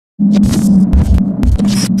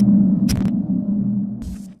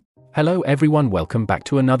Hello everyone, welcome back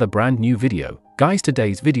to another brand new video. Guys,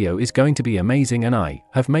 today's video is going to be amazing and I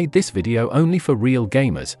have made this video only for real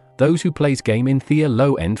gamers, those who plays game in their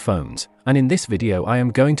low-end phones. And in this video I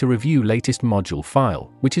am going to review latest module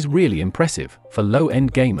file, which is really impressive for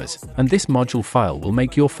low-end gamers, and this module file will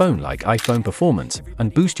make your phone like iPhone performance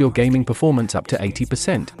and boost your gaming performance up to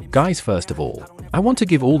 80%. Guys, first of all, I want to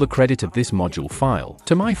give all the credit of this module file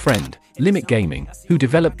to my friend, Limit Gaming, who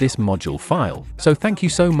developed this module file, so thank you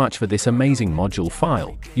so much for this amazing module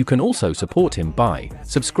file. You can also support him by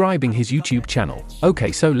subscribing his YouTube channel.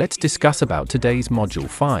 Okay, so let's discuss about today's module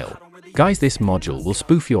file. Guys, this module will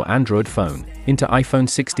spoof your Android phone into iPhone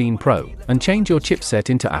 16 Pro and change your chipset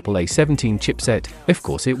into Apple A17 chipset. Of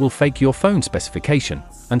course, it will fake your phone specification,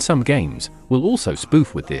 and some games will also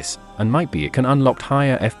spoof with this, and might be it can unlock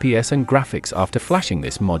higher FPS and graphics after flashing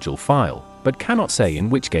this module file, but cannot say in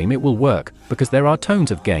which game it will work, because there are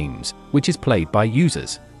tons of games which is played by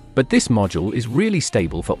users. But this module is really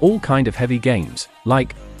stable for all kind of heavy games,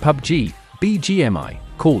 like PUBG, BGMI,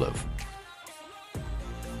 Call of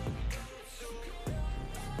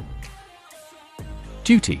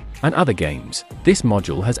Duty, and other games. This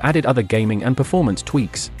module has added other gaming and performance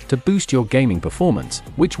tweaks to boost your gaming performance,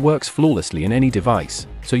 which works flawlessly in any device,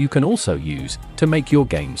 so you can also use to make your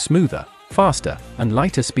game smoother, faster, and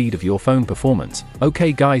lighter speed of your phone performance.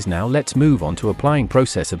 Okay guys, now let's move on to applying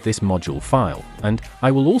process of this module file, and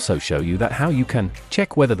I will also show you that how you can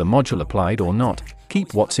check whether the module applied or not.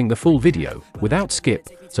 Keep watching the full video without skip.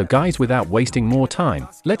 So guys, without wasting more time,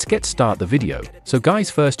 let's get start the video. So guys,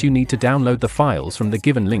 first you need to download the files from the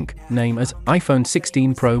given link, name as iPhone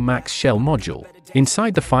 16 Pro Max Shell module.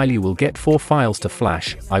 Inside the file you will get 4 files to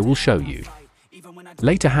flash. I will show you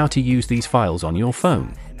later how to use these files on your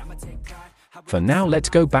phone. For now, let's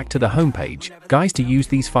go back to the home page. Guys, to use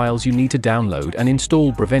these files you need to download and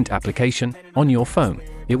install Brevent application on your phone.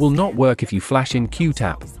 It will not work if you flash in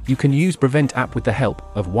QTAP. You can use Brevent app with the help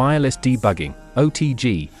of wireless debugging,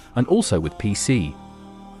 OTG, and also with PC.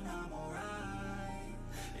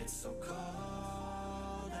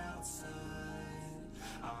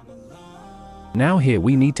 Now here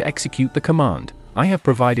we need to execute the command. I have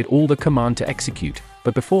provided all the command to execute,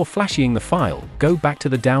 but before flashing the file, go back to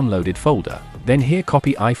the downloaded folder. Then here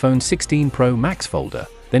copy iPhone 16 Pro Max folder,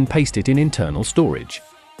 then paste it in internal storage.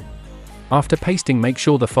 After pasting, make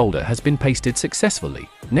sure the folder has been pasted successfully.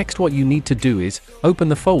 Next, what you need to do is open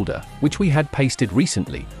the folder, which we had pasted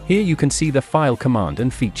recently. Here you can see the file command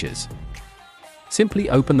and features. Simply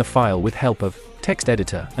open the file with help of text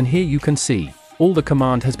editor, and here you can see all the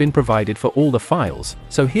command has been provided for all the files.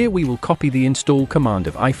 So here we will copy the install command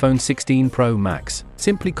of iPhone 16 Pro Max.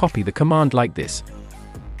 Simply copy the command like this.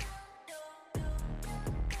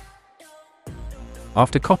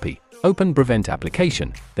 After copy, open Brevent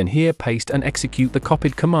application, then here paste and execute the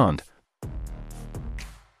copied command.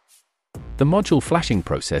 The module flashing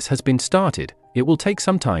process has been started. It will take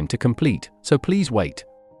some time to complete, so please wait.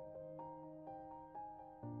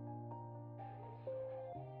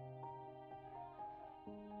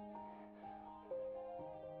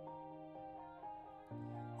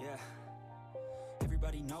 Yeah,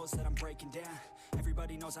 everybody knows that I'm breaking down.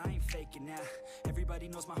 Everybody knows I ain't faking now. Everybody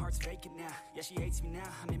knows my heart's vacant now. Yeah, she hates me now.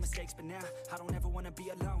 I made mistakes, but now I don't ever want to be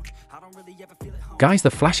alone. I don't really ever feel at home. Guys,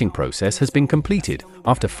 the flashing process has been completed.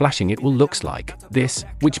 After flashing it will looks like this,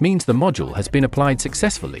 which means the module has been applied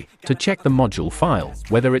successfully. To check the module file,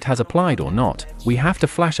 whether it has applied or not, we have to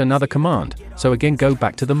flash another command. So again, go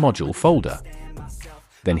back to the module folder.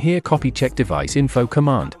 Then here copy check device info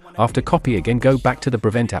command. After copy, again go back to the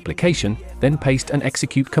Brevent application, then paste and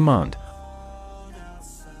execute command.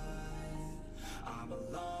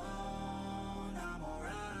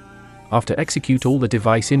 After execute, all the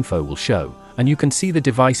device info will show, and you can see the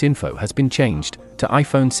device info has been changed to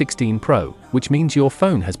iPhone 16 Pro, which means your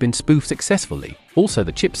phone has been spoofed successfully. Also,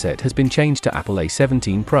 the chipset has been changed to Apple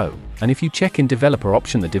A17 Pro, and if you check in developer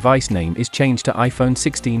option, the device name is changed to iPhone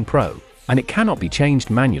 16 Pro, and it cannot be changed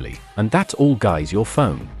manually. And that's all guys, your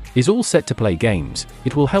phone is all set to play games.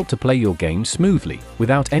 It will help to play your games smoothly,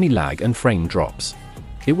 without any lag and frame drops.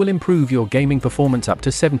 It will improve your gaming performance up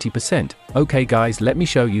to 70%. Okay guys, let me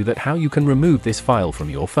show you that how you can remove this file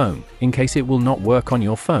from your phone, in case it will not work on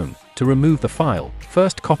your phone. To remove the file,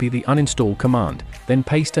 first copy the uninstall command, then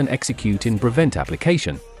paste and execute in Brevent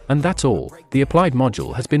application, and that's all. The applied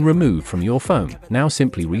module has been removed from your phone. Now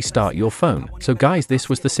simply restart your phone. So guys, this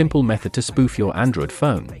was the simple method to spoof your Android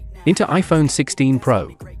phone into iPhone 16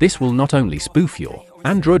 Pro. This will not only spoof your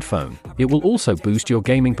Android phone. It will also boost your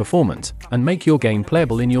gaming performance and make your game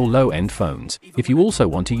playable in your low-end phones. If you also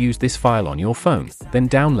want to use this file on your phone, then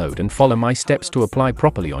download and follow my steps to apply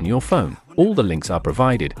properly on your phone. All the links are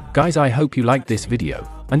provided. Guys, I hope you liked this video,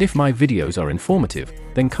 and if my videos are informative,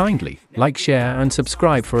 then kindly like, share and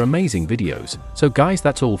subscribe for amazing videos. So guys,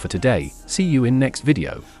 that's all for today. See you in next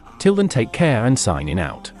video. Till then, take care and signing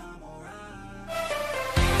out.